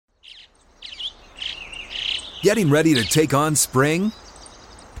Getting ready to take on spring?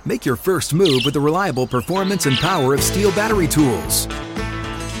 Make your first move with the reliable performance and power of Steel battery tools.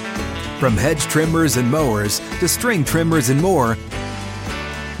 From hedge trimmers and mowers to string trimmers and more,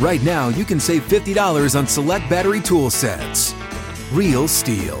 right now you can save $50 on select battery tool sets. Real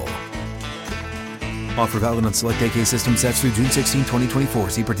Steel. Offer valid on select AK system sets through June 16,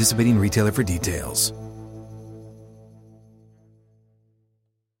 2024. See participating retailer for details.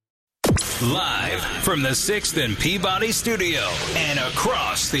 Live from the 6th and Peabody Studio and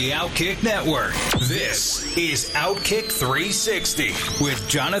across the Outkick Network, this is Outkick 360 with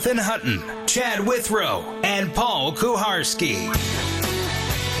Jonathan Hutton, Chad Withrow, and Paul Kuharsky.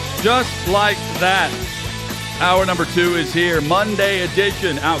 Just like that, hour number 2 is here. Monday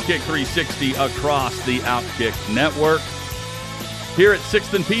edition, Outkick 360 across the Outkick Network. Here at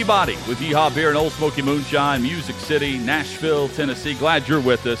 6th and Peabody with Yeehaw Beer and Old Smoky Moonshine, Music City, Nashville, Tennessee. Glad you're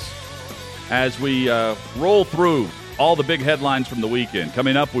with us as we roll through all the big headlines from the weekend.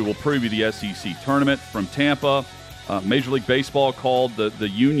 Coming up, we will preview the SEC tournament from Tampa. Major League Baseball called the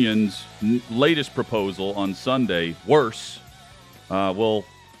union's latest proposal on Sunday worse. We'll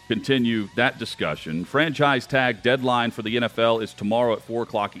continue that discussion. Franchise tag deadline for the NFL is tomorrow at 4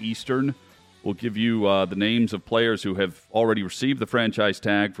 o'clock Eastern. We'll give you the names of players who have already received the franchise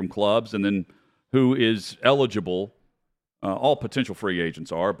tag from clubs and then who is eligible. All potential free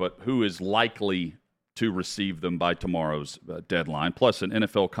agents are, but who is likely to receive them by tomorrow's deadline, plus an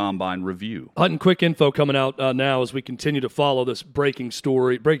NFL Combine review. Hutton, quick info coming out now as we continue to follow this breaking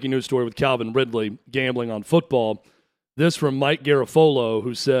news story with Calvin Ridley gambling on football. This from Mike Garafolo,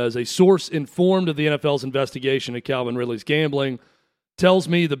 who says, a source informed of the NFL's investigation of Calvin Ridley's gambling tells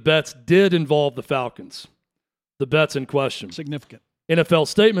me the bets did involve the Falcons. The bets in question. Significant. NFL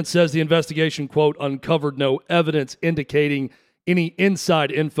statement says the investigation, quote, uncovered no evidence indicating any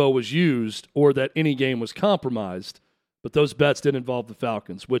inside info was used or that any game was compromised. But those bets did involve the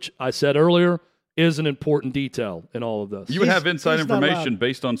Falcons, which I said earlier is an important detail in all of this. You would have inside information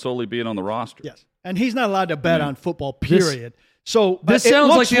based on solely being on the roster. Yes. And he's not allowed to bet on football, period. This sounds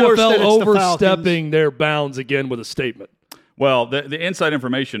like the NFL overstepping their bounds again with a statement. Well, the inside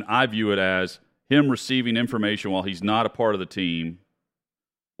information, I view it as him receiving information while he's not a part of the team,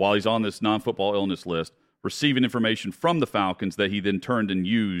 while he's on this non-football illness list, receiving information from the Falcons that he then turned and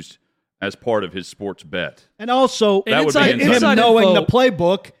used as part of his sports bet. And also, him knowing the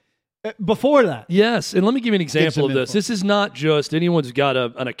playbook before that. Yes, and let me give you an example of this. This is not just anyone who's got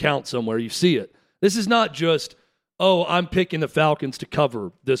an account somewhere, you see it. This is not just, I'm picking the Falcons to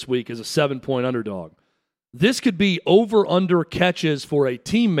cover this week as a 7-point underdog. This could be over-under catches for a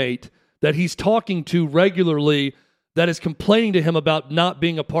teammate that he's talking to regularly that is complaining to him about not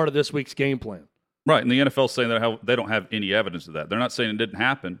being a part of this week's game plan. Right, and the NFL's saying that they don't have any evidence of that. They're not saying it didn't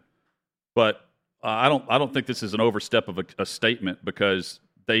happen, but I don't think this is an overstep of a statement because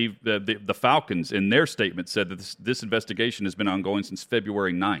the Falcons in their statement said that this investigation has been ongoing since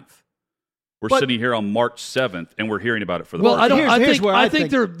February 9th. We're sitting here on March 7th, and we're hearing about it for the first time. I think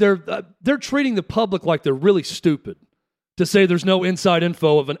they're treating the public like they're really stupid to say there's no inside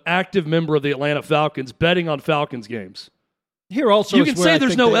info of an active member of the Atlanta Falcons betting on Falcons games. Here also, you can say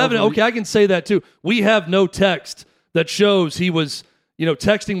there's no evidence. Okay, I can say that too. We have no text that shows he was,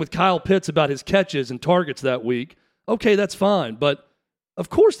 texting with Kyle Pitts about his catches and targets that week. Okay, that's fine, but of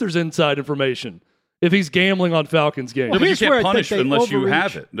course there's inside information if he's gambling on Falcons games. But you can't punish it unless you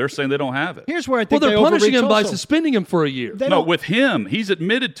have it. They're saying they don't have it. Here's where I think they're punishing him by suspending him for a year. No, with him, he's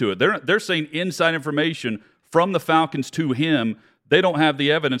admitted to it. They're saying inside information from the Falcons to him. They don't have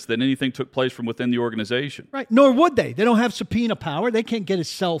the evidence that anything took place from within the organization. Right, nor would they. They don't have subpoena power. They can't get his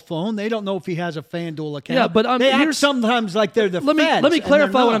cell phone. They don't know if he has a FanDuel account. Yeah, but they act sometimes like they're the feds. Let me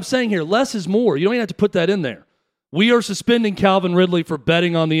clarify what I'm saying here. Less is more. You don't even have to put that in there. We are suspending Calvin Ridley for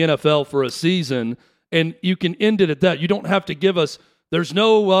betting on the NFL for a season, and you can end it at that. You don't have to give us – there's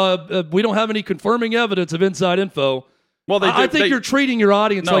no we don't have any confirming evidence of inside info. Well, I think you're treating your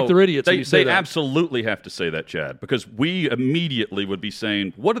audience like they're idiots when you say that. They absolutely have to say that, Chad, because we immediately would be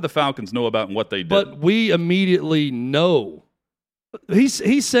saying, what do the Falcons know about and what they did? But we immediately know.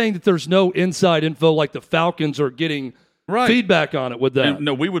 He's saying that there's no inside info like the Falcons are getting feedback on it with that. And,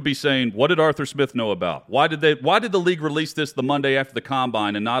 no, we would be saying, what did Arthur Smith know about? Why did the league release this the Monday after the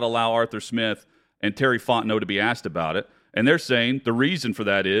Combine and not allow Arthur Smith and Terry Fontenot to be asked about it? And they're saying the reason for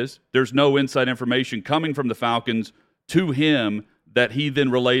that is there's no inside information coming from the Falcons to him that he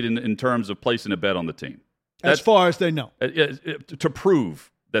then relayed in terms of placing a bet on the team. As far as they know. To prove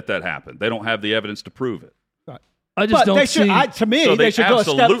that happened. They don't have the evidence to prove it. Right. I just don't see. To me, So they should go a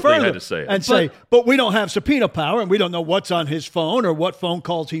step absolutely further had to say it. and say, but we don't have subpoena power, and we don't know what's on his phone or what phone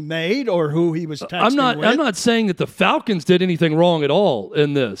calls he made or who he was texting with. I'm not saying that the Falcons did anything wrong at all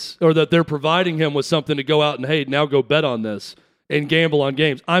in this, or that they're providing him with something to go out and, hey, now go bet on this and gamble on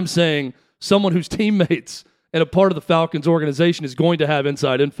games. I'm saying someone whose teammates and a part of the Falcons organization is going to have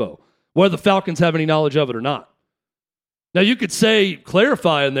inside info, whether the Falcons have any knowledge of it or not. Now, you could say,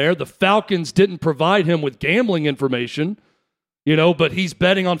 clarify in there, the Falcons didn't provide him with gambling information, but he's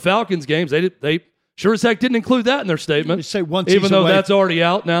betting on Falcons games. They sure as heck didn't include that in their statement. You say even though that's already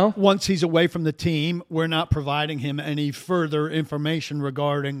out now. Once he's away from the team, we're not providing him any further information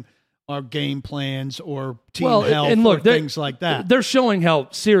regarding our game plans or team health and look, or things like that. They're showing how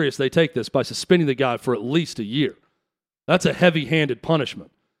serious they take this by suspending the guy for at least a year. That's a heavy-handed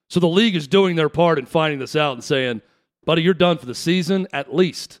punishment. So the league is doing their part in finding this out and saying, buddy, you're done for the season, at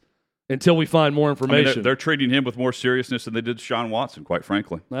least, until we find more information. They're treating him with more seriousness than they did Deshaun Watson, quite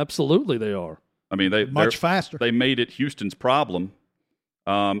frankly. Absolutely they are. I mean, much faster. They made it Houston's problem,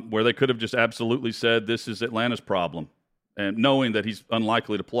 where they could have just absolutely said this is Atlanta's problem, and knowing that he's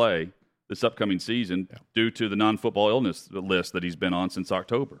unlikely to play this upcoming season due to the non-football illness list that he's been on since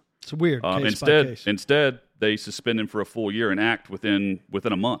October. It's weird. Case instead, they suspend him for a full year and act within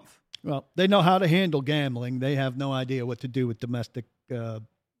a month. Well, they know how to handle gambling. They have no idea what to do with domestic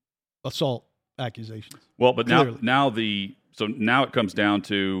assault accusations. Well, but now it comes down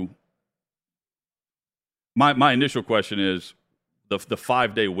to my initial question is the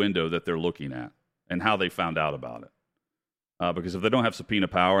 5-day window that they're looking at and how they found out about it. Because if they don't have subpoena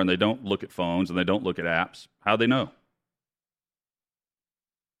power and they don't look at phones and they don't look at apps, how do they know?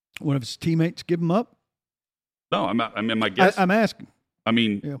 One of his teammates give him up? No, my guess. I'm asking. I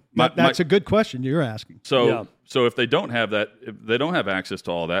mean, that's a good question you're asking. So if they don't have that, if they don't have access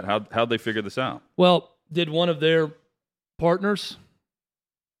to all that, how'd they figure this out? Well, did one of their partners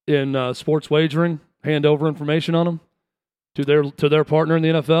in sports wagering hand over information on them to their partner in the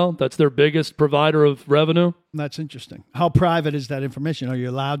NFL? That's their biggest provider of revenue. That's interesting. How private is that information? Are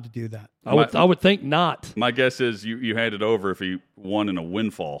you allowed to do that? I would think not. My guess is you hand it over if he won in a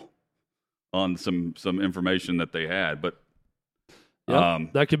windfall on some information that they had, but.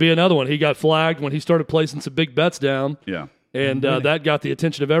 Yep. That could be another one. He got flagged when he started placing some big bets down. Yeah. And that got the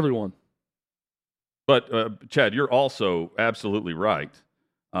attention of everyone. But, Chad, you're also absolutely right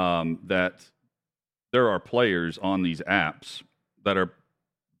that there are players on these apps that are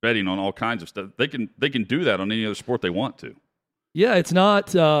betting on all kinds of stuff. They can do that on any other sport they want to. Yeah, it's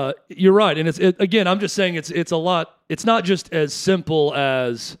not you're right. And again, I'm just saying it's a lot. It's not just as simple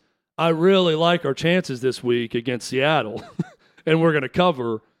as I really like our chances this week against Seattle. And we're going to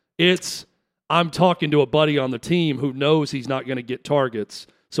cover. I'm talking to a buddy on the team who knows he's not going to get targets,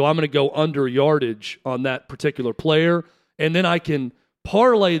 so I'm going to go under yardage on that particular player, and then I can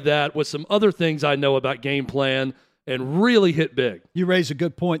parlay that with some other things I know about game plan and really hit big. You raise a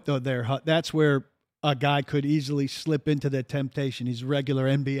good point, though, there, Hut. That's where a guy could easily slip into the temptation. He's a regular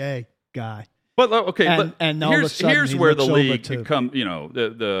NBA guy. But, okay, and all of a sudden here's where the league can come,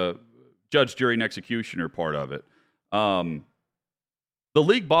 the judge, jury, and executioner part of it. The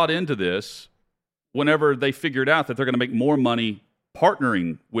league bought into this whenever they figured out that they're going to make more money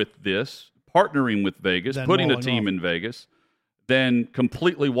partnering with Vegas, putting a team in Vegas, than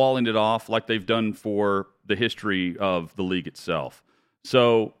completely walling it off like they've done for the history of the league itself.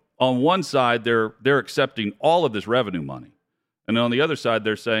 So on one side, they're accepting all of this revenue money. And on the other side,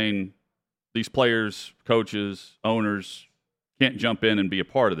 they're saying these players, coaches, owners can't jump in and be a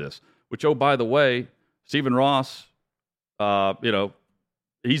part of this. Which, oh, by the way, Stephen Ross,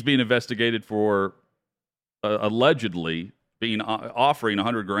 he's being investigated for allegedly offering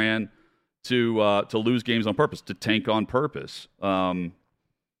 $100,000 to lose games on purpose, to tank on purpose.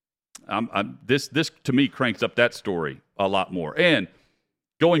 This to me cranks up that story a lot more. And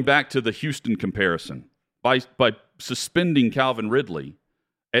going back to the Houston comparison, by suspending Calvin Ridley,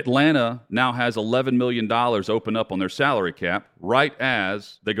 Atlanta now has $11 million open up on their salary cap right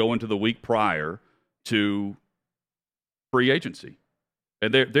as they go into the week prior to free agency.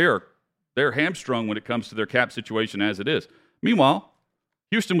 And they're hamstrung when it comes to their cap situation as it is. Meanwhile,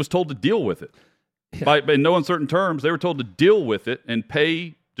 Houston was told to deal with it. Yeah. In no uncertain terms, they were told to deal with it and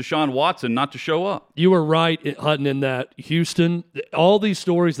pay Deshaun Watson not to show up. You were right, Hutton, in that Houston, all these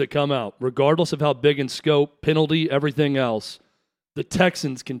stories that come out, regardless of how big in scope, penalty, everything else, the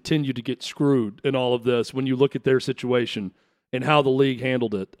Texans continue to get screwed in all of this when you look at their situation and how the league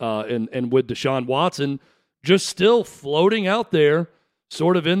handled it. And with Deshaun Watson just still floating out there,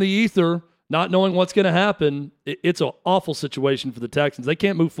 sort of in the ether, not knowing what's going to happen, it's an awful situation for the Texans. They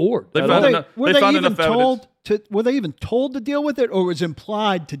can't move forward. Were they even told to deal with it, or was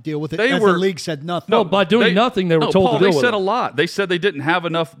implied to deal with it? The league said nothing. No, by doing nothing, they were told Paul, to deal with it. They said a lot. They said they didn't have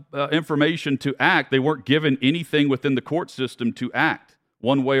enough information to act. They weren't given anything within the court system to act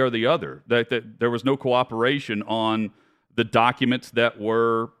one way or the other. That there was no cooperation on the documents that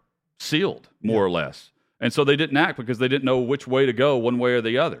were sealed, more or less. And so they didn't act because they didn't know which way to go one way or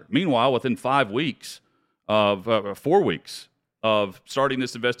the other. Meanwhile, within 4 weeks of starting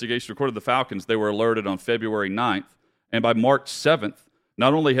this investigation, according to the Falcons, they were alerted on February 9th. And by March 7th,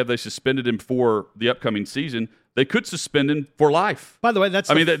 not only have they suspended him for the upcoming season, they could suspend him for life. By the way, that's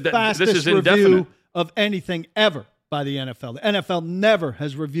the fastest this is review of anything ever by the NFL. The NFL never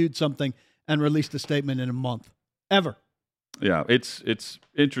has reviewed something and released a statement in a month, ever. Yeah, it's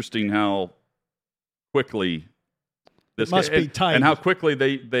interesting how quickly this must be tight, and how quickly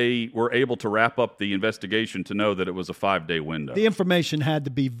they were able to wrap up the investigation to know that it was a 5-day window. The information had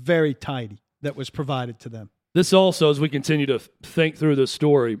to be very tidy that was provided to them. This also, as we continue to think through this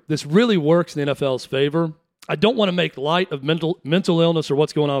story, this really works in the NFL's favor. I don't want to make light of mental illness or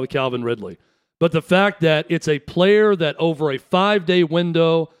what's going on with Calvin Ridley, but the fact that it's a player that over a 5-day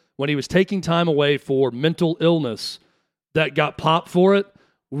window, when he was taking time away for mental illness, that got popped for it,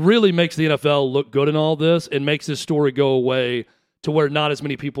 really makes the NFL look good in all this and makes this story go away to where not as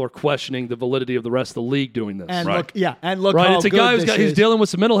many people are questioning the validity of the rest of the league doing this. And right. look right. How it's a good guy who's dealing with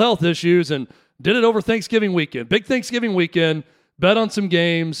some mental health issues and did it over Thanksgiving weekend. Big Thanksgiving weekend, bet on some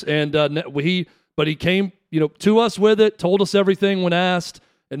games, and he came to us with it, told us everything when asked,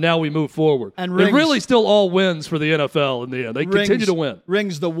 and now we move forward. And it really still all wins for the NFL in the end. They continue to win.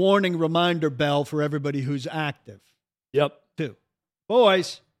 Rings the warning reminder bell for everybody who's active. Yep. Too.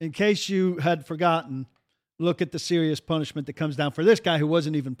 Boys, in case you had forgotten, look at the serious punishment that comes down for this guy who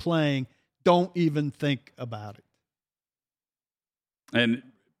wasn't even playing. Don't even think about it. And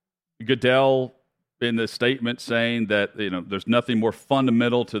Goodell, in the statement, saying that there's nothing more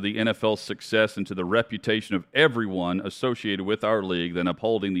fundamental to the NFL's success and to the reputation of everyone associated with our league than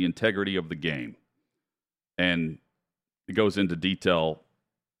upholding the integrity of the game. And it goes into detail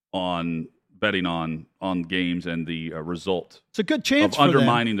on betting on games and the result. It's a good chance of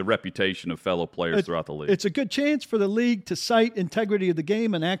undermining the reputation of fellow players throughout the league. It's a good chance for the league to cite integrity of the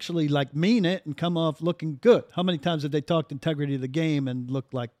game and actually mean it and come off looking good. How many times have they talked integrity of the game and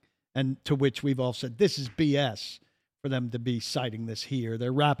looked like, and to which we've all said, this is BS for them to be citing this here.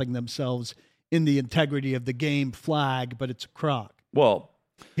 They're wrapping themselves in the integrity of the game flag, but it's a crock. Well,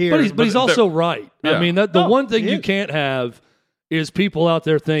 here, but he's also right. Yeah. I mean, the one thing you can't have is people out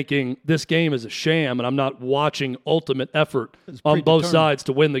there thinking this game is a sham and I'm not watching ultimate effort on both sides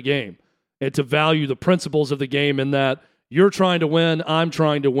to win the game and to value the principles of the game in that you're trying to win, I'm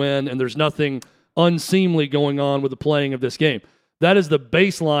trying to win, and there's nothing unseemly going on with the playing of this game. That is the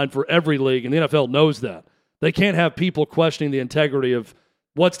baseline for every league, and the NFL knows that. They can't have people questioning the integrity of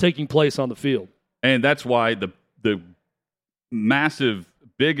what's taking place on the field. And that's why the massive,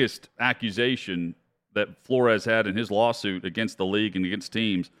 biggest accusation that Flores had in his lawsuit against the league and against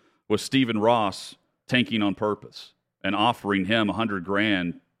teams was Stephen Ross tanking on purpose and offering him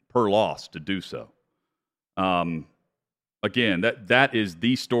 $100,000 per loss to do so. Again, that is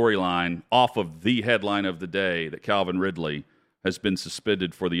the storyline off of the headline of the day that Calvin Ridley has been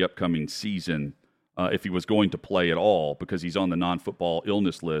suspended for the upcoming season if he was going to play at all because he's on the non-football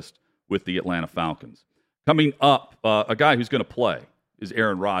illness list with the Atlanta Falcons. Coming up, a guy who's going to play is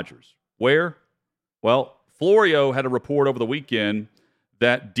Aaron Rodgers. Where? Well, Florio had a report over the weekend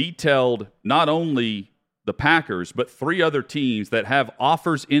that detailed not only the Packers, but 3 other teams that have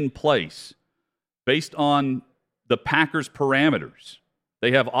offers in place based on the Packers' parameters.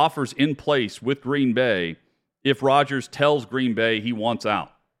 They have offers in place with Green Bay if Rodgers tells Green Bay he wants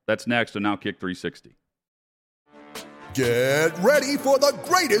out. That's next on Outkick 360. Get ready for the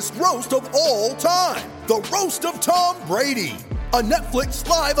greatest roast of all time, the Roast of Tom Brady, a Netflix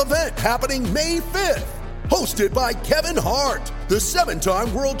live event happening May 5th. Hosted by Kevin Hart, the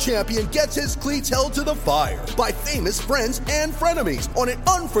 7-time world champion gets his cleats held to the fire by famous friends and frenemies on an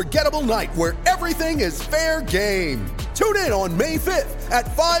unforgettable night where everything is fair game. Tune in on May 5th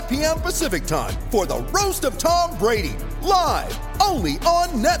at 5 p.m. Pacific time for the Roast of Tom Brady, live only on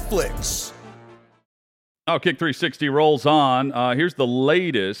Netflix. Outkick 360 rolls on. Here's the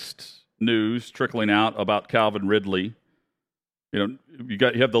latest news trickling out about Calvin Ridley. You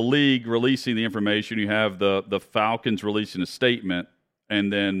have the league releasing the information. You have the Falcons releasing a statement.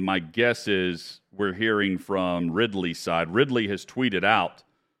 And then my guess is we're hearing from Ridley's side. Ridley has tweeted out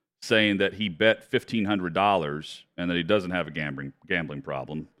saying that he bet $1,500 and that he doesn't have a gambling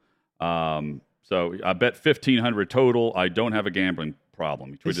problem. So I bet 1,500 total. I don't have a gambling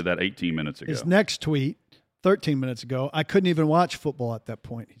problem. He tweeted that 18 minutes ago. His next tweet, 13 minutes ago, I couldn't even watch football at that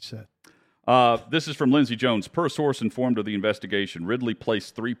point, he said. This is from Lindsey Jones. Per source informed of the investigation, Ridley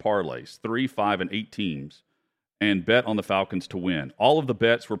placed 3 parlays, 3, 5, and 8 teams, and bet on the Falcons to win. All of the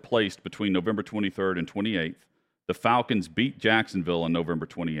bets were placed between November 23rd and 28th. The Falcons beat Jacksonville on November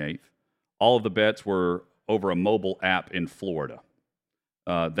 28th. All of the bets were over a mobile app in Florida.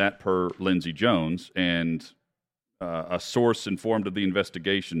 That per Lindsey Jones, and a source informed of the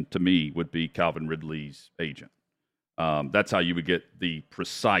investigation to me would be Calvin Ridley's agent. That's how you would get the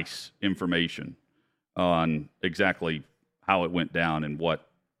precise information on exactly how it went down and what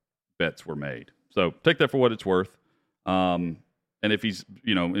bets were made. So take that for what it's worth. And if he's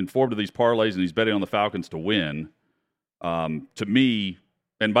informed of these parlays and he's betting on the Falcons to win, to me,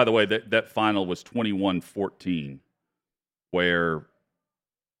 and by the way, that final was 21-14, where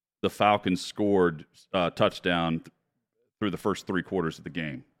the Falcons scored a touchdown through the first 3 quarters of the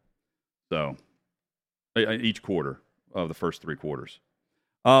game. So each quarter of the first 3 quarters.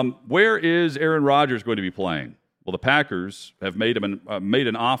 Where is Aaron Rodgers going to be playing? Well, the Packers have made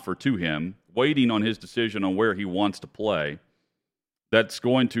an offer to him, waiting on his decision on where he wants to play. That's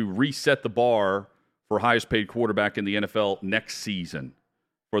going to reset the bar for highest paid quarterback in the NFL next season,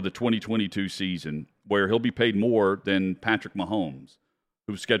 for the 2022 season, where he'll be paid more than Patrick Mahomes,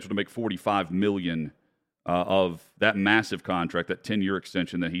 who's scheduled to make $45 million of that massive contract, that 10-year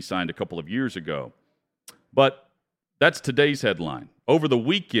extension that he signed a couple of years ago. But that's today's headline. Over the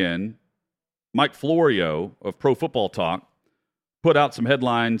weekend, Mike Florio of Pro Football Talk put out some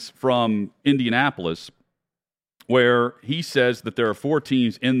headlines from Indianapolis where he says that there are 4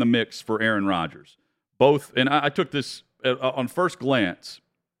 teams in the mix for Aaron Rodgers. Both, and I took this on first glance,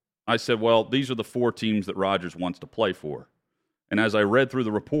 I said, well, these are the 4 teams that Rodgers wants to play for. And as I read through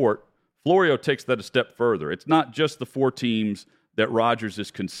the report, Florio takes that a step further. It's not just the 4 teams that Rodgers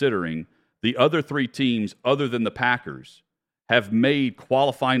is considering. The other 3 teams, other than the Packers, have made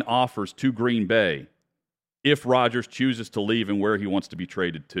qualifying offers to Green Bay if Rodgers chooses to leave and where he wants to be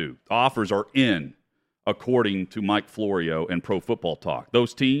traded to. The offers are in, according to Mike Florio and Pro Football Talk.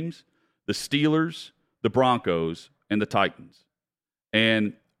 Those teams, the Steelers, the Broncos, and the Titans.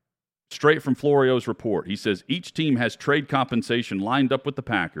 And straight from Florio's report, he says each team has trade compensation lined up with the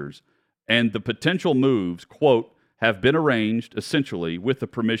Packers, and the potential moves, quote, have been arranged essentially with the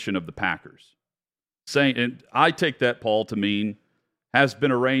permission of the Packers. Saying, and I take that, Paul, to mean has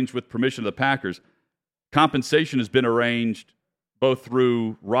been arranged with permission of the Packers. Compensation has been arranged both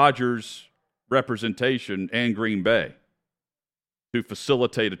through Rodgers' representation and Green Bay to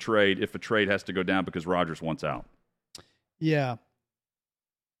facilitate a trade if a trade has to go down because Rodgers wants out. Yeah.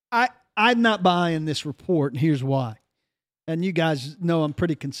 I'm not buying this report, and here's why. And you guys know I'm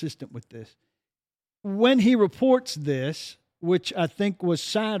pretty consistent with this. When he reports this, which I think was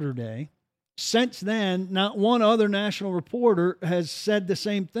Saturday, since then, not one other national reporter has said the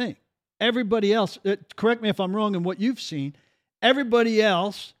same thing. Everybody else, correct me if I'm wrong in what you've seen, everybody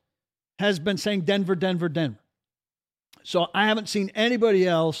else has been saying Denver, Denver, Denver. So I haven't seen anybody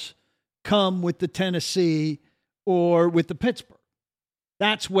else come with the Tennessee or with the Pittsburgh.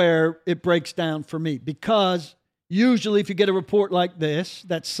 That's where it breaks down for me, because usually if you get a report like this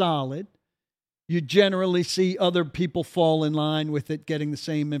that's solid, you generally see other people fall in line with it, getting the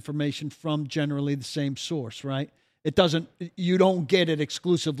same information from generally the same source, right? You don't get it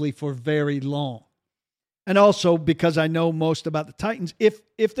exclusively for very long. And also because I know most about the Titans, if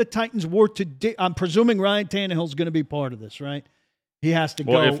the Titans were to, I'm presuming Ryan Tannehill's going to be part of this, right? He has to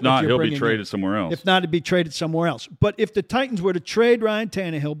go. Well, if not, he'll be traded somewhere else. If not, he'd be traded somewhere else. But if the Titans were to trade Ryan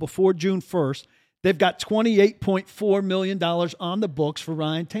Tannehill before June 1st, they've got $28.4 million on the books for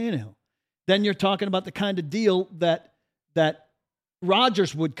Ryan Tannehill. Then you're talking about the kind of deal that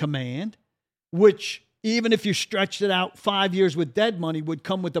Rodgers would command, which even if you stretched it out 5 years with dead money would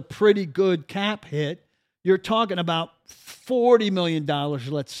come with a pretty good cap hit. You're talking about $40 million,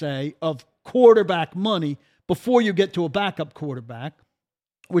 let's say, of quarterback money before you get to a backup quarterback,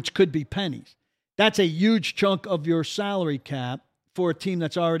 which could be pennies. That's a huge chunk of your salary cap for a team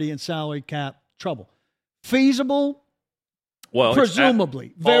that's already in salary cap trouble. Feasible? Well,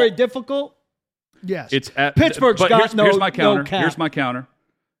 presumably. Very difficult? Yes. Pittsburgh's got no cap. Here's my counter.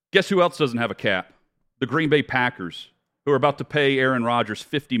 Guess who else doesn't have a cap? The Green Bay Packers, who are about to pay Aaron Rodgers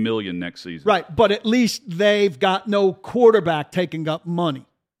 $50 million next season. Right, but at least they've got no quarterback taking up money.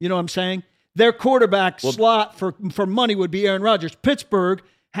 You know what I'm saying? Their quarterback slot for money would be Aaron Rodgers. Pittsburgh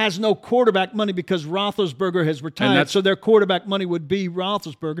has no quarterback money because Roethlisberger has retired, so their quarterback money would be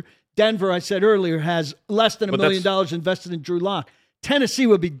Roethlisberger. Denver, I said earlier, has less than $1 million invested in Drew Lock. Tennessee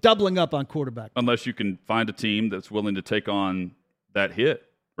would be doubling up on quarterback. Unless you can find a team that's willing to take on that hit,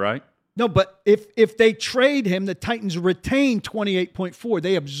 right? No, but if they trade him, the Titans retain 28.4.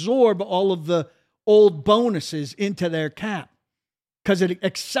 They absorb all of the old bonuses into their cap because it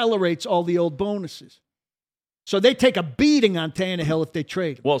accelerates all the old bonuses. So they take a beating on Tannehill if they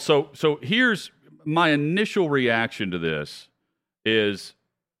trade him. Well, so here's my initial reaction to this is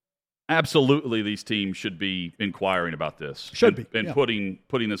absolutely these teams should be inquiring about this. And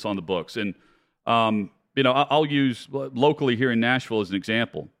putting this on the books. And, I'll use locally here in Nashville as an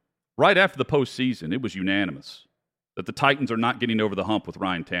example. Right after the postseason, it was unanimous that the Titans are not getting over the hump with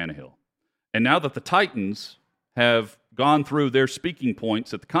Ryan Tannehill. And now that the Titans have gone through their speaking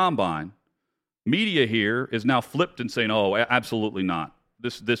points at the Combine, media here is now flipped and saying, "Oh, absolutely not.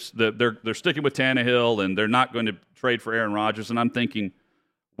 They're sticking with Tannehill and they're not going to trade for Aaron Rodgers." And I'm thinking,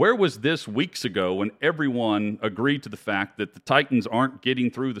 where was this weeks ago when everyone agreed to the fact that the Titans aren't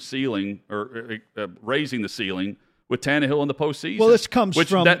getting through the ceiling or raising the ceiling with Tannehill in the postseason? Well, this comes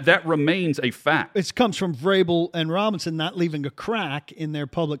from that remains a fact. It comes from Vrabel and Robinson not leaving a crack in their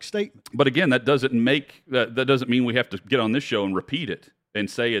public statement. But again, that doesn't mean we have to get on this show and repeat it and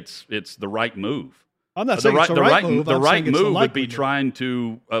say it's the right move. I'm not saying it's the right move. The right move would be trying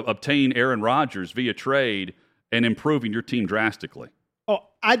to obtain Aaron Rodgers via trade and improving your team drastically. Oh,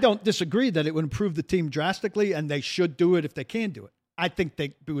 I don't disagree that it would improve the team drastically, and they should do it if they can do it. I think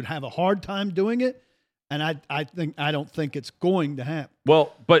they would have a hard time doing it. And I don't think it's going to happen.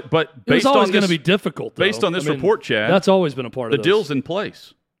 Well, but it's always going to be difficult. Though. Based on this report, Chad, that's always been a part of the deal's in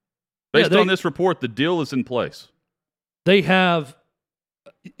place. Based on this report, the deal is in place. They have.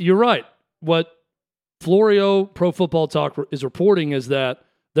 You're right. What Florio Pro Football Talk is reporting is that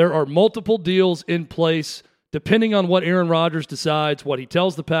there are multiple deals in place, depending on what Aaron Rodgers decides, what he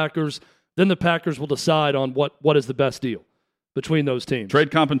tells the Packers. Then the Packers will decide on what is the best deal between those teams. Trade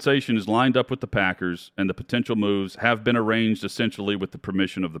compensation is lined up with the Packers, and the potential moves have been arranged essentially with the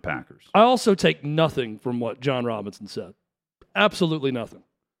permission of the Packers. I also take nothing from what John Robinson said. Absolutely nothing.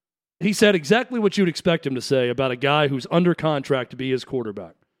 He said exactly what you'd expect him to say about a guy who's under contract to be his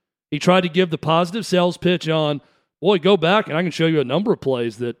quarterback. He tried to give the positive sales pitch on, boy, go back and I can show you a number of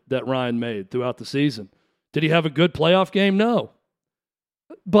plays that Ryan made throughout the season. Did he have a good playoff game? No.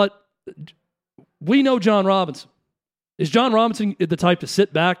 But we know John Robinson. Is John Robinson the type to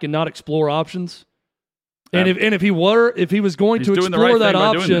sit back and not explore options? And if he was going to explore that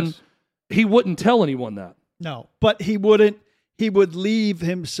option, he wouldn't tell anyone that. No, but he wouldn't. He would leave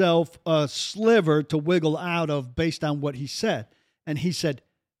himself a sliver to wiggle out of based on what he said. And he said,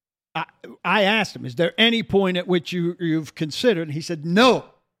 I asked him, is there any point at which you've considered? And he said, no.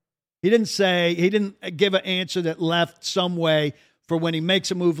 He didn't give an answer that left some way for when he makes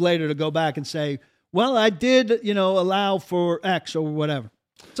a move later to go back and say, well, I did, allow for X or whatever.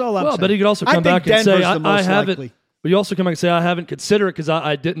 That's all I'm saying. But he could also come back and say, I haven't. But you also come back and say, I haven't considered it because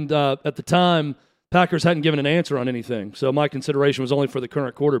I didn't, at the time, Packers hadn't given an answer on anything. So my consideration was only for the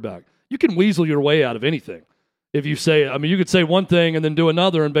current quarterback. You can weasel your way out of anything. If you say, you could say one thing and then do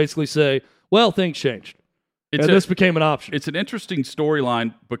another and basically say, well, things changed. This became an option. It's an interesting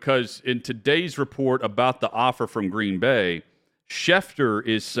storyline because in today's report about the offer from Green Bay, Schefter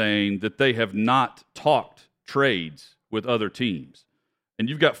is saying that they have not talked trades with other teams. And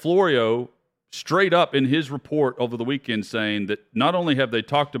you've got Florio straight up in his report over the weekend saying that not only have they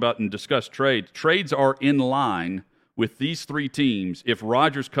talked about and discussed trades are in line with these three teams if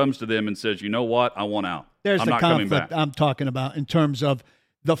Rodgers comes to them and says, you know what, I want out. There's the conflict I'm talking about in terms of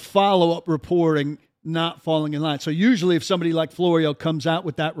the follow-up reporting not falling in line. So usually if somebody like Florio comes out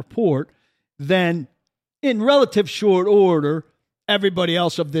with that report, then in relative short order, everybody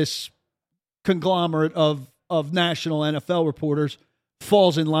else of this conglomerate of national NFL reporters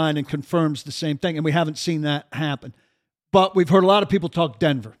falls in line and confirms the same thing. And we haven't seen that happen. But we've heard a lot of people talk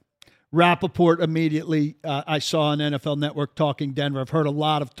Denver. Rappaport immediately, I saw on NFL Network talking Denver. I've heard a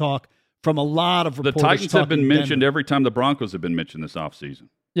lot of talk from a lot of reporters. The Titans have been mentioned Denver. every time the Broncos have been mentioned this offseason.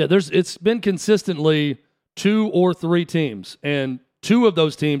 Yeah, it's been consistently 2 or 3 teams. And 2 of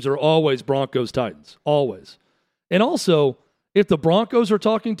those teams are always Broncos-Titans. Always. And also, if the Broncos are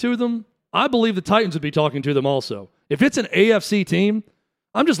talking to them, I believe the Titans would be talking to them also. If it's an AFC team,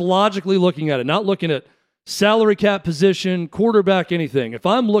 I'm just logically looking at it, not looking at salary cap position, quarterback, anything. If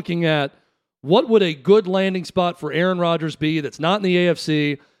I'm looking at what would a good landing spot for Aaron Rodgers be that's not in the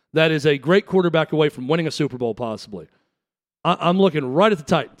AFC, that is a great quarterback away from winning a Super Bowl possibly, I'm looking right at the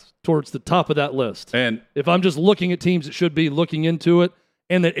Titans, towards the top of that list. And if I'm just looking at teams that should be looking into it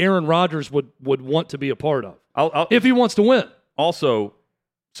and that Aaron Rodgers would want to be a part of, if he wants to win. Also,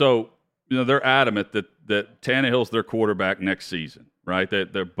 so they're adamant that Tannehill's their quarterback next season. right?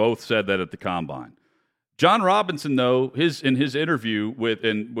 They both said that at the Combine. John Robinson, though, in his interview with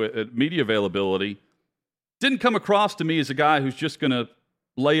media availability, didn't come across to me as a guy who's just going to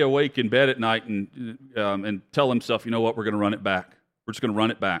lay awake in bed at night and tell himself, you know what, we're going to run it back. We're just going to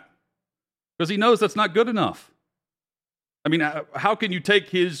run it back. Because he knows that's not good enough. I mean, how can you take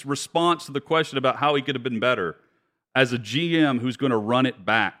his response to the question about how he could have been better as a GM who's going to run it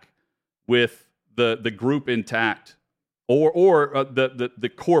back with the group intact or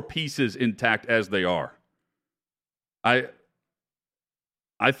the core pieces intact as they are? I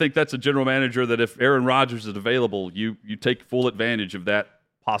think that's a general manager that if Aaron Rodgers is available, you take full advantage of that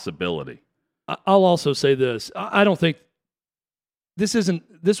possibility. I'll also say this. I don't think this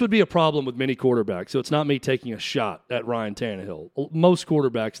would be a problem with many quarterbacks, so it's not me taking a shot at Ryan Tannehill. Most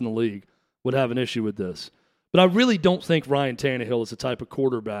quarterbacks in the league would have an issue with this. But I really don't think Ryan Tannehill is the type of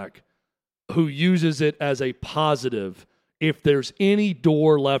quarterback who uses it as a positive if there's any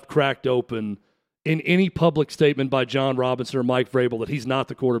door left cracked open in any public statement by John Robinson or Mike Vrabel that he's not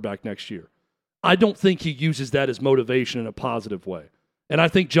the quarterback next year. I don't think he uses that as motivation in a positive way. And I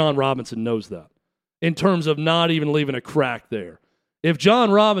think John Robinson knows that in terms of not even leaving a crack there. If John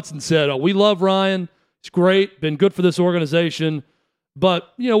Robinson said, oh, we love Ryan, it's great, been good for this organization,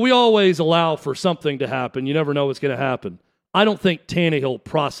 but we always allow for something to happen. You never know what's going to happen. I don't think Tannehill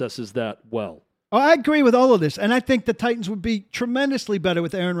processes that well. Oh, I agree with all of this, and I think the Titans would be tremendously better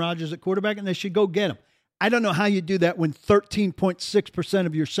with Aaron Rodgers at quarterback, and they should go get him. I don't know how you do that when 13.6%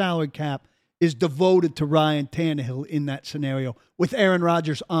 of your salary cap is devoted to Ryan Tannehill in that scenario with Aaron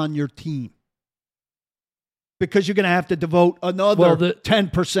Rodgers on your team. Because you're going to have to devote another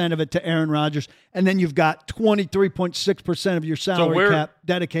 10% of it to Aaron Rodgers, and then you've got 23.6% of your salary cap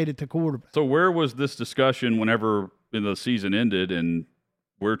dedicated to quarterback. So where was this discussion whenever the season ended and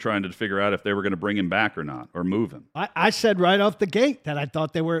we're trying to figure out if they were going to bring him back or not, or move him? I said right off the gate that I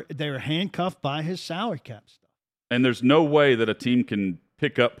thought they were handcuffed by his salary cap stuff. And there's no way that a team can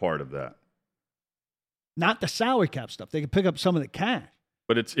pick up part of that. Not the salary cap stuff. They can pick up some of the cash.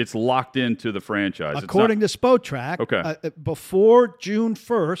 But it's locked into the franchise. According to Spotrac, before June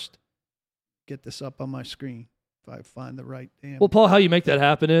 1st, get this up on my screen if I find the right damn. Well, Paul, how you make that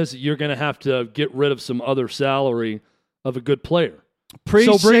happen is you're going to have to get rid of some other salary of a good player.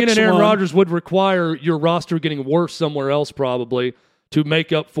 So bringing in Aaron Rodgers would require your roster getting worse somewhere else probably to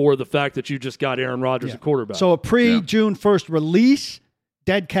make up for the fact that you just got Aaron Rodgers at quarterback. So a pre-June 1st release,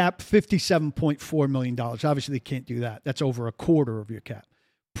 dead cap $57.4 million. Obviously, they can't do that. That's over a quarter of your cap.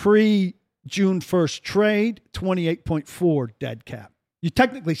 Pre-June 1st trade, $28.4 dead cap. You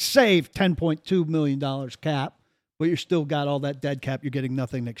technically save $10.2 million cap, but you still got all that dead cap. You're getting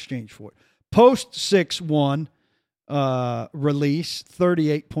nothing in exchange for it. Post 6-1 release,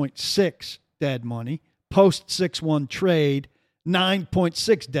 $38.6 dead money. Post 6-1 trade,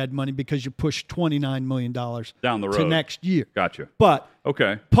 $9.6 dead money because you pushed $29 million down the road to next year. Gotcha. But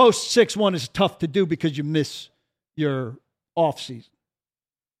okay, post 6-1 is tough to do because you miss your offseason.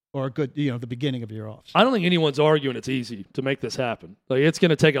 Or a good, the beginning of your offseason. I don't think anyone's arguing it's easy to make this happen. Like, it's going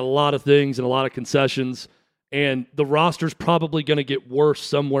to take a lot of things and a lot of concessions, and the roster's probably going to get worse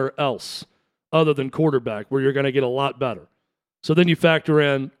somewhere else other than quarterback, where you're going to get a lot better. So then you factor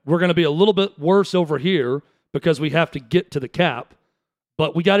in, we're going to be a little bit worse over here because we have to get to the cap,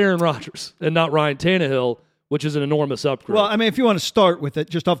 but we got Aaron Rodgers and not Ryan Tannehill, which is an enormous upgrade. Well, I mean, if you want to start with it,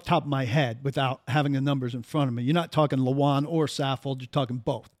 just off the top of my head, without having the numbers in front of me, you're not talking Lewan or Saffold, you're talking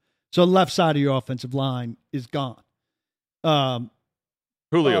both. So the left side of your offensive line is gone.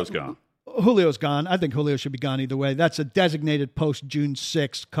 Julio's gone. Julio's gone. I think Julio should be gone either way. That's a designated post-June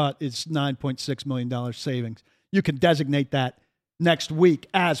 6th cut. It's $9.6 million savings. You can designate that next week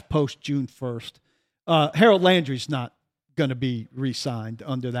as post-June 1st. Harold Landry's not going to be re-signed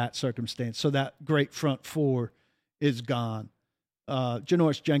under that circumstance. So that great front four is gone.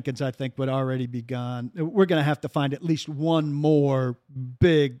 Janoris Jenkins, I think, would already be gone. We're going to have to find at least one more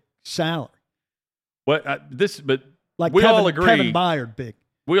big salary. But like we Kevin, all agree. Kevin Byard, big.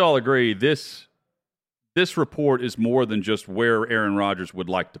 We all agree this report is more than just where Aaron Rodgers would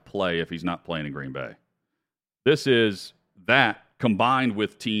like to play if he's not playing in Green Bay. This is that combined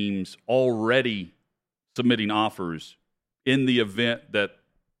with teams already submitting offers in the event that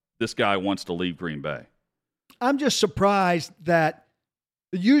this guy wants to leave Green Bay. I'm just surprised that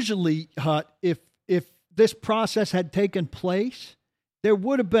usually, Hut, if this process had taken place, there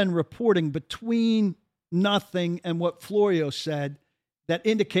would have been reporting between nothing and what Florio said that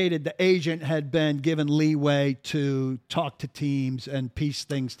indicated the agent had been given leeway to talk to teams and piece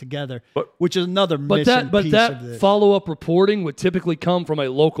things together, which is another missing piece of this. But that follow-up reporting would typically come from a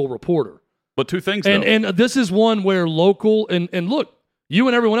local reporter. But two things, and this is one where local, and look, you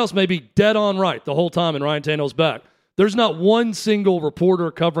and everyone else may be dead on right the whole time, and Ryan Tannehill's back. There's not one single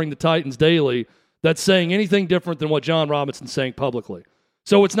reporter covering the Titans daily that's saying anything different than what John Robinson's saying publicly.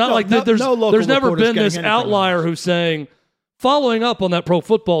 So it's not there's never been this outlier who's saying, following up on that Pro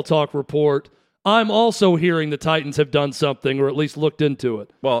Football Talk report, I'm also hearing the Titans have done something or at least looked into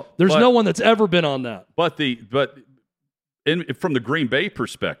it. Well, there's no one that's ever been on that. From the Green Bay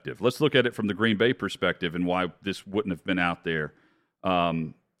perspective, let's look at it from the Green Bay perspective and why this wouldn't have been out there.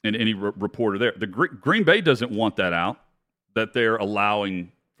 And any reporter there, the Green Bay doesn't want that out, that they're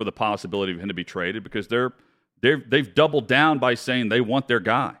allowing for the possibility of him to be traded, because they've doubled down by saying they want their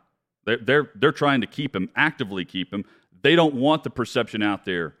guy. They're trying to actively keep him. They don't want the perception out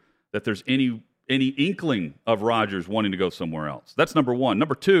there that there's any inkling of Rodgers wanting to go somewhere else. That's number one.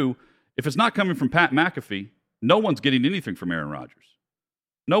 Number two, if it's not coming from Pat McAfee, no one's getting anything from Aaron Rodgers.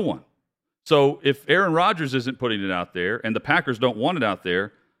 No one. So if Aaron Rodgers isn't putting it out there and the Packers don't want it out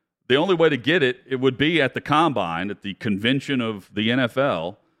there, the only way to get it would be at the combine, at the convention of the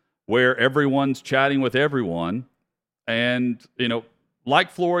NFL, where everyone's chatting with everyone. And,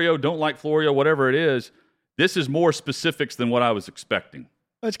 like Florio, don't like Florio, whatever it is, this is more specifics than what I was expecting.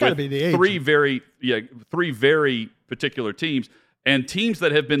 It's got to be the age. Three very particular teams, and teams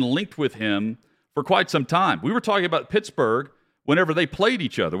that have been linked with him for quite some time. We were talking about Pittsburgh whenever they played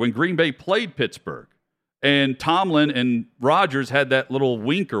each other, when Green Bay played Pittsburgh. And Tomlin and Rodgers had that little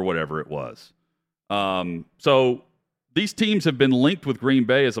wink or whatever it was. So these teams have been linked with Green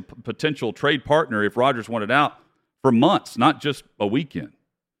Bay as a potential trade partner if Rodgers wanted out for months, not just a weekend.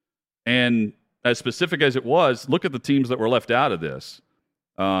 And as specific as it was, look at the teams that were left out of this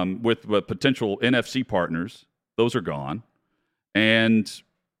with potential NFC partners. Those are gone. And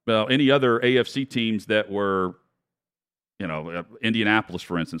any other AFC teams that were, Indianapolis,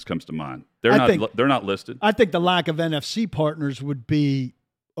 for instance, comes to mind. They're not listed. I think the lack of NFC partners would be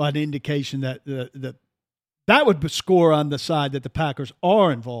an indication that that would score on the side that the Packers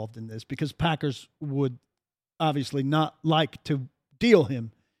are involved in this, because Packers would obviously not like to deal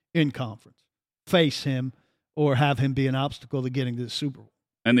him in conference, face him, or have him be an obstacle to getting to the Super Bowl.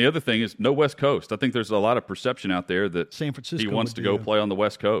 And the other thing is no West Coast. I think there's a lot of perception out there that San Francisco he wants to go play on the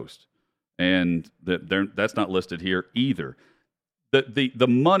West Coast, and that's not listed here either. The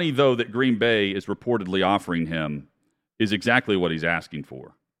money, though, that Green Bay is reportedly offering him is exactly what he's asking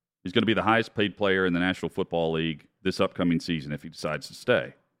for. He's going to be the highest paid player in the National Football League this upcoming season if he decides to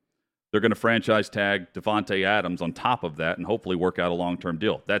stay. They're going to franchise tag Davante Adams on top of that and hopefully work out a long-term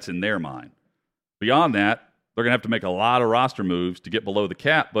deal. That's in their mind. Beyond that, they're going to have to make a lot of roster moves to get below the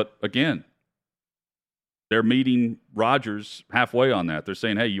cap. But again, they're meeting Rodgers halfway on that. They're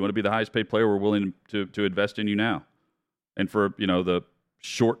saying, hey, you want to be the highest paid player? We're willing to invest in you now. And for, the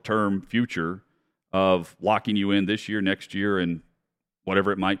short-term future of locking you in this year, next year, and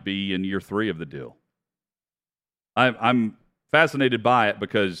whatever it might be in year 3 of the deal. I'm fascinated by it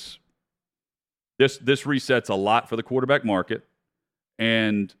because this resets a lot for the quarterback market,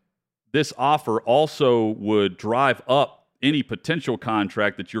 and this offer also would drive up any potential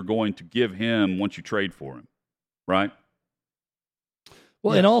contract that you're going to give him once you trade for him, right?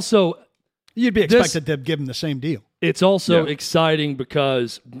 Well, and also, you'd be expected to give him the same deal. It's also exciting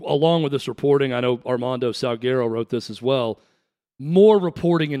because, along with this reporting, I know Armando Salguero wrote this as well, more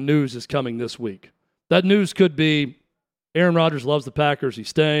reporting and news is coming this week. That news could be Aaron Rodgers loves the Packers. He's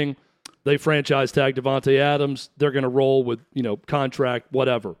staying. They franchise tag Davante Adams. They're going to roll with, contract,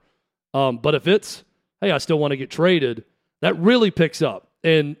 whatever. But if it's, hey, I still want to get traded, that really picks up.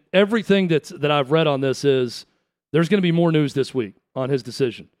 And everything that I've read on this is there's going to be more news this week on his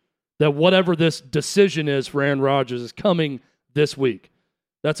decision. That whatever this decision is for Aaron Rodgers is coming this week.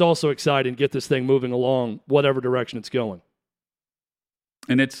 That's also exciting. Get this thing moving along, whatever direction it's going.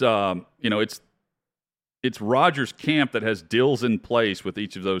 And it's it's Rodgers' camp that has deals in place with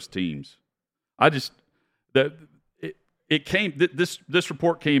each of those teams. This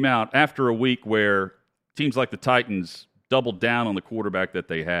report came out after a week where teams like the Titans doubled down on the quarterback that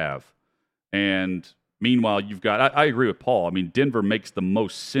they have, and meanwhile, you've got, I agree with Paul. I mean, Denver makes the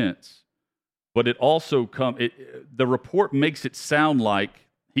most sense, but it also the report makes it sound like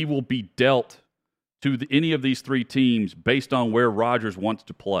he will be dealt to any of these 3 teams based on where Rodgers wants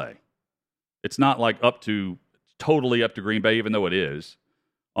to play. It's not like totally up to Green Bay, even though it is,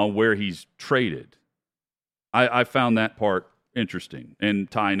 on where he's traded. I found that part interesting,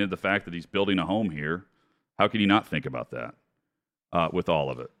 and tying into the fact that he's building a home here. How can you not think about that with all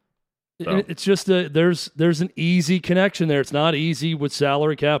of it? So. It's just there's an easy connection there. It's not easy with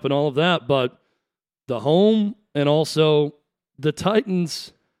salary cap and all of that, but the home and also the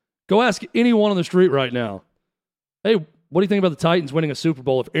Titans Go ask anyone on the street right now. Hey, what do you think about the Titans winning a Super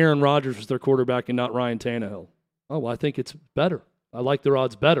Bowl if Aaron Rodgers was their quarterback and not Ryan Tannehill? Oh, well, I think it's better. I like their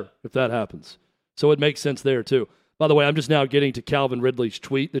odds better if that happens. So it makes sense there, too. By the way, I'm just now getting to Calvin Ridley's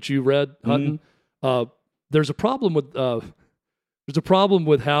tweet that you read, Hutton. There's a problem with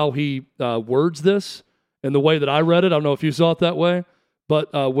how he words this and the way that I read it. I don't know if you saw it that way,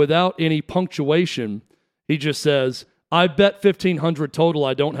 but without any punctuation, he just says, I bet $1,500 total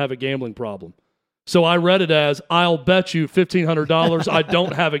I don't have a gambling problem. So I read it as, I'll bet you $1,500 I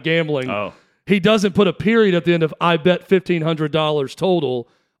don't have a gambling. Oh. He doesn't put a period at the end of, I bet $1,500 total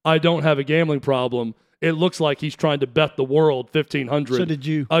I don't have a gambling problem. It looks like he's trying to bet the world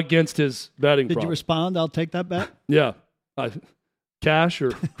 $1,500 against his betting problem. Did you respond? I'll take that bet? Yeah. Cash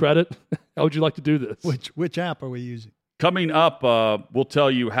or credit? How would you like to do this? Which app are we using? Coming up, we'll tell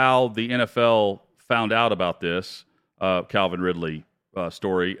you how the NFL found out about this Calvin Ridley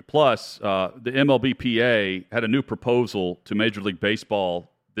story. Plus, the MLBPA had a new proposal to Major League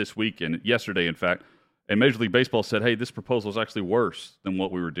Baseball this weekend, yesterday, in fact. And Major League Baseball said, hey, this proposal is actually worse than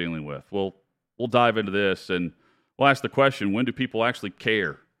what we were dealing with. We'll dive into this, and we'll ask the question, when do people actually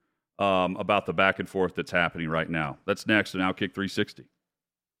care about the back and forth that's happening right now? That's next on Outkick 360.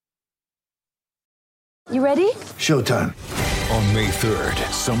 You ready? Showtime. On May 3rd,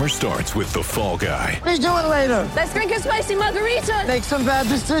 summer starts with The Fall Guy. Let's do it later. Let's drink a spicy margarita. Make some bad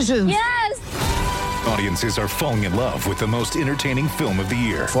decisions. Yes. Audiences are falling in love with the most entertaining film of the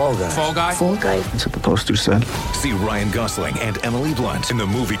year. Fall Guy. Fall Guy? Fall Guy. That's what the poster said. See Ryan Gosling and Emily Blunt in the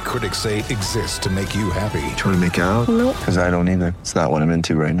movie critics say exists to make you happy. Trying to make it out? Nope. Because I don't either. It's not what I'm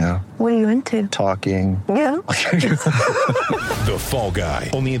into right now. What are you into? Talking. Yeah. The Fall Guy.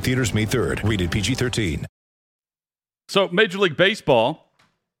 Only in theaters May 3rd. Rated PG-13. So Major League Baseball,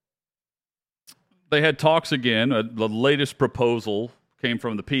 they had talks again. The latest proposal came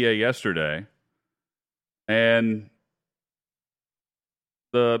from the PA yesterday. And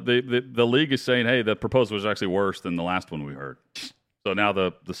the league is saying, hey, the proposal was actually worse than the last one we heard. So now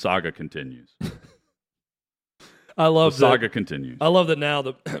the saga continues. I love the saga continues. I love that now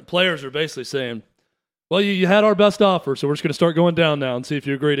the players are basically saying, well, you had our best offer, so we're just going to start going down now and see if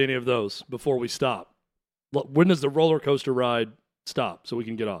you agree to any of those before we stop. When does the roller coaster ride stop so we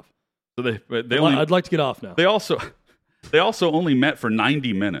can get off? So I'd like to get off now. They also only met for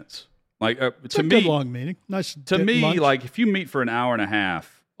 90 minutes. Like it's a good long meeting. Nice to me. lunch. Like if you meet for an hour and a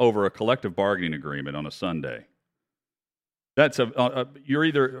half over a collective bargaining agreement on a Sunday, that's you're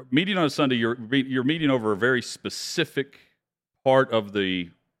either meeting on a Sunday. You're meeting over a very specific part of the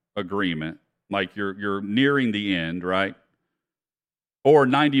agreement. Like you're nearing the end, right? Or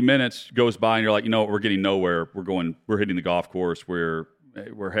 90 minutes goes by and you're like, you know what, we're getting nowhere. We're hitting the golf course. We're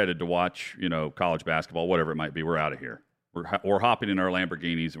headed to watch, college basketball, whatever it might be. We're out of here. We're hopping in our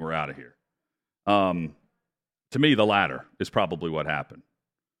Lamborghinis and we're out of here. To me, the latter is probably what happened.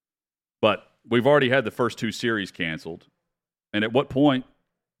 But we've already had the first two series canceled. And at what point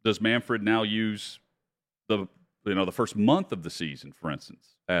does Manfred now use the first month of the season, for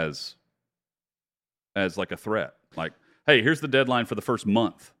instance, as like a threat? Like, hey, here's the deadline for the first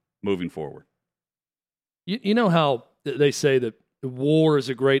month moving forward. You know how they say that war is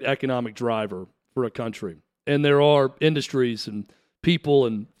a great economic driver for a country. And there are industries and people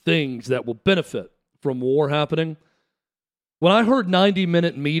and things that will benefit from war happening. When I heard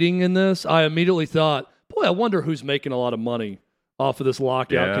 90-minute meeting in this, I immediately thought, boy, I wonder who's making a lot of money off of this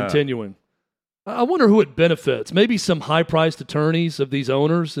lockout continuing. I wonder who it benefits. Maybe some high-priced attorneys of these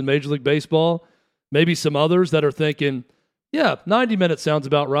owners in Major League Baseball. Maybe some others that are thinking, yeah, 90 minutes sounds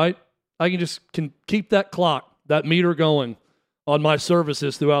about right. I can keep that clock, that meter going on my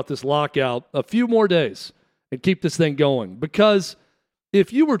services throughout this lockout a few more days and keep this thing going. Because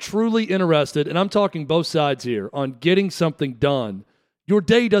if you were truly interested, and I'm talking both sides here, on getting something done, your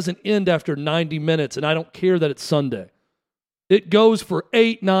day doesn't end after 90 minutes, and I don't care that it's Sunday. It goes for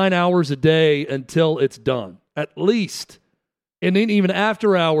 8-9 hours a day until it's done, at least. And then even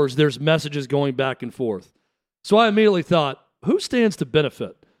after hours, there's messages going back and forth. So I immediately thought, who stands to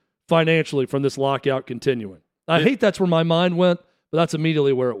benefit financially from this lockout continuing? I hate that's where my mind went, but that's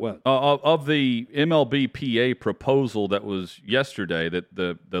immediately where it went. Of the MLBPA proposal that was yesterday that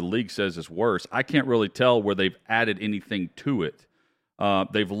the league says is worse, I can't really tell where they've added anything to it.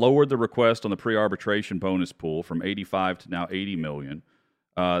 They've lowered the request on the pre-arbitration bonus pool from 85 to now 80 million.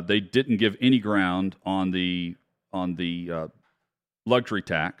 They didn't give any ground on the luxury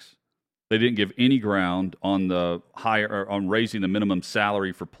tax. They didn't give any ground on on raising the minimum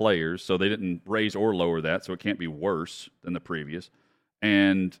salary for players, so they didn't raise or lower that, so it can't be worse than the previous.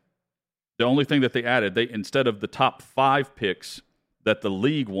 And the only thing that they added, instead of the top 5 picks that the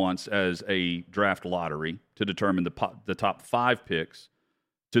league wants as a draft lottery to determine the top 5 picks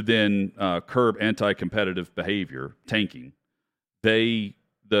to then curb anti-competitive behavior, tanking. The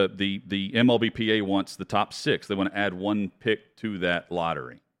MLBPA wants the top 6. They want to add 1 pick to that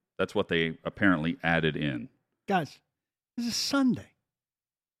lottery. That's what they apparently added in. Guys, this is Sunday.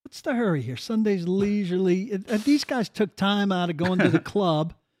 What's the hurry here? Sunday's leisurely. These guys took time out of going to the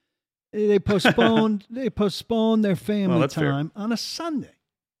club. They postponed their family time on a Sunday.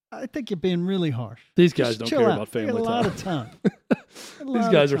 I think you're being really harsh. These guys don't care about family time. A lot of time. These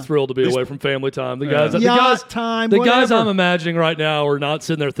guys are thrilled to be away from family time. The guys I'm imagining right now are not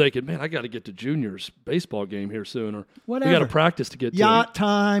sitting there thinking, man, I got to get to Junior's baseball game here soon, or we got to practice to get to yacht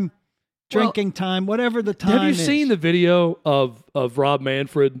time, drinking time, whatever the time is. Have you seen the video of Rob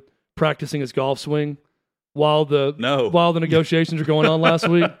Manfred practicing his golf swing while the negotiations are going on last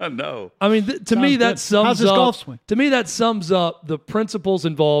week? No. I mean, to me that sums How's his golf swing? To me that sums up the principles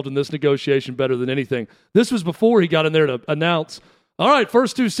involved in this negotiation better than anything. This was before he got in there to announce, all right,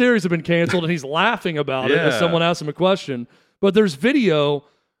 first 2 series have been canceled, and he's laughing about it as someone asked him a question. But there's video.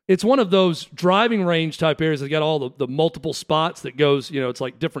 It's one of those driving range type areas that got all the multiple spots that goes, it's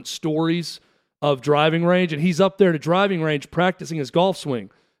like different stories of driving range. And he's up there at a driving range practicing his golf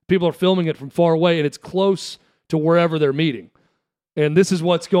swing. People are filming it from far away, and it's close to wherever they're meeting. And this is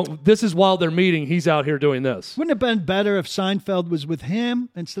while they're meeting, he's out here doing this. Wouldn't it have been better if Seinfeld was with him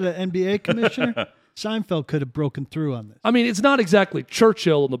instead of NBA commissioner? Seinfeld could have broken through on this. I mean, it's not exactly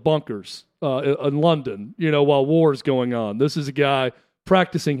Churchill in the bunkers in London, while war is going on. This is a guy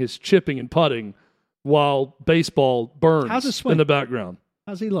practicing his chipping and putting while baseball burns in the background.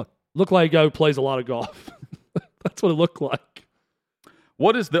 How's he look? Look like a guy who plays a lot of golf. That's what it looked like.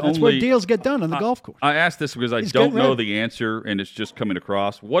 That's where deals get done on the golf course. I asked this because I don't know the answer, and it's just coming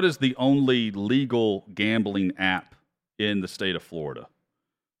across. What is the only legal gambling app in the state of Florida?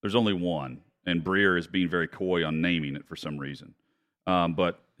 There's only one, and Breer is being very coy on naming it for some reason.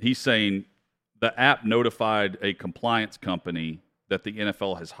 But he's saying the app notified a compliance company that the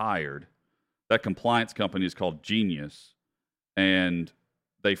NFL has hired. That compliance company is called Genius, and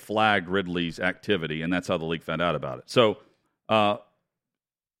they flagged Ridley's activity, and that's how the league found out about it. So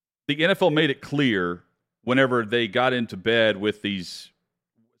the NFL made it clear whenever they got into bed with these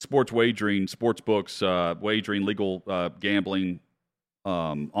sports wagering, sports books, wagering, legal gambling,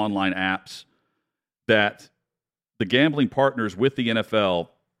 online apps, that the gambling partners with the NFL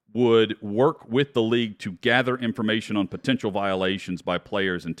would work with the league to gather information on potential violations by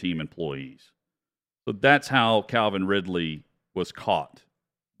players and team employees. So that's how Calvin Ridley was caught,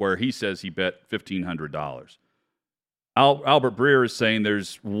 where he says he bet $1,500. Albert Breer is saying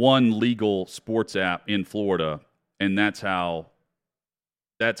there's one legal sports app in Florida, and that's how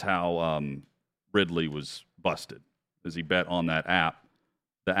Ridley was busted, as he bet on that app.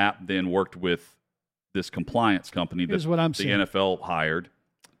 The app then worked with this compliance company that the NFL hired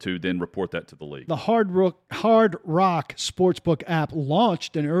to then report that to the league. The Hard Rock Sportsbook app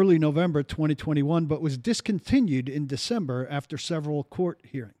launched in early November 2021, but was discontinued in December after several court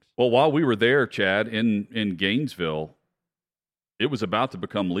hearings. Well, while we were there, Chad, in Gainesville, it was about to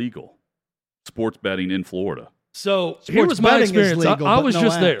become legal, sports betting in Florida. So here was my experience. Legal, I was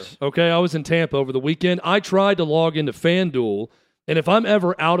just there. Okay, I was in Tampa over the weekend. I tried to log into FanDuel, and if I'm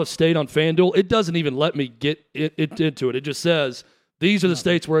ever out of state on FanDuel, it doesn't even let me get into it. It just says, these are the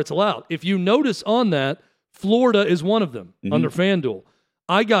states where it's allowed. If you notice on that, Florida is one of them under FanDuel.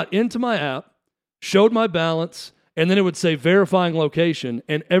 I got into my app, showed my balance, and then it would say verifying location,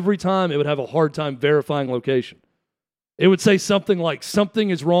 and every time it would have a hard time verifying location. It would say something like,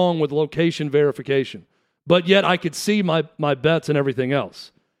 something is wrong with location verification. But yet I could see my bets and everything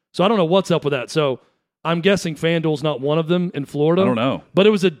else. So I don't know what's up with that. So I'm guessing FanDuel's not one of them in Florida. I don't know. But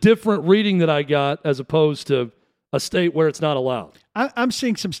it was a different reading that I got as opposed to a state where it's not allowed. I'm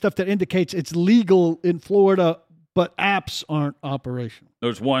seeing some stuff that indicates it's legal in Florida, but apps aren't operational.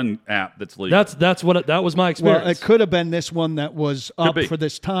 There's one app that's legal. That was my experience. Well, it could have been this one that was up for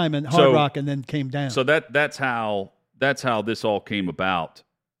this time in Hard Rock and then came down. So that's how this all came about,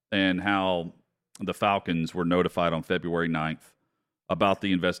 and how the Falcons were notified on February 9th about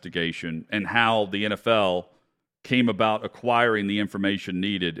the investigation, and how the NFL came about acquiring the information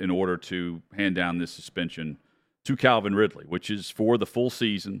needed in order to hand down this suspension to Calvin Ridley, which is for the full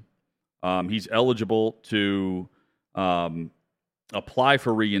season. He's eligible to apply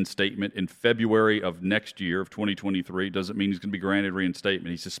for reinstatement in February of next year, of 2023. Doesn't mean he's going to be granted reinstatement.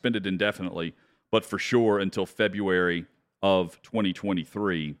 He's suspended indefinitely, but for sure until February of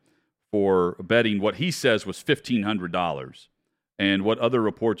 2023 for betting what he says was $1,500. And what other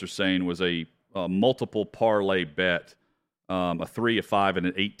reports are saying was a multiple parlay bet a 3, a 5, and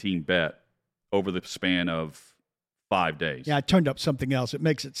an 18 bet over the span of 5 days. Yeah, I turned up something else. It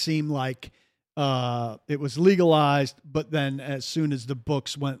makes it seem like it was legalized, but then as soon as the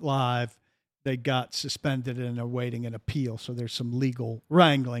books went live, they got suspended and are waiting an appeal. So there's some legal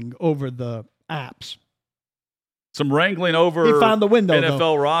wrangling over the apps. Some wrangling over he found the window,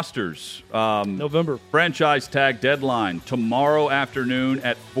 NFL rosters. November. Franchise tag deadline tomorrow afternoon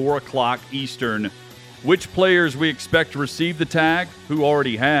at 4 o'clock Eastern. Which players we expect to receive the tag, who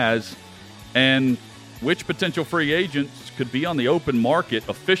already has, and which potential free agents could be on the open market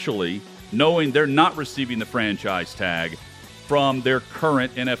officially, knowing they're not receiving the franchise tag from their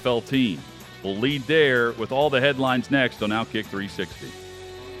current NFL team. We'll lead there with all the headlines next on Outkick 360.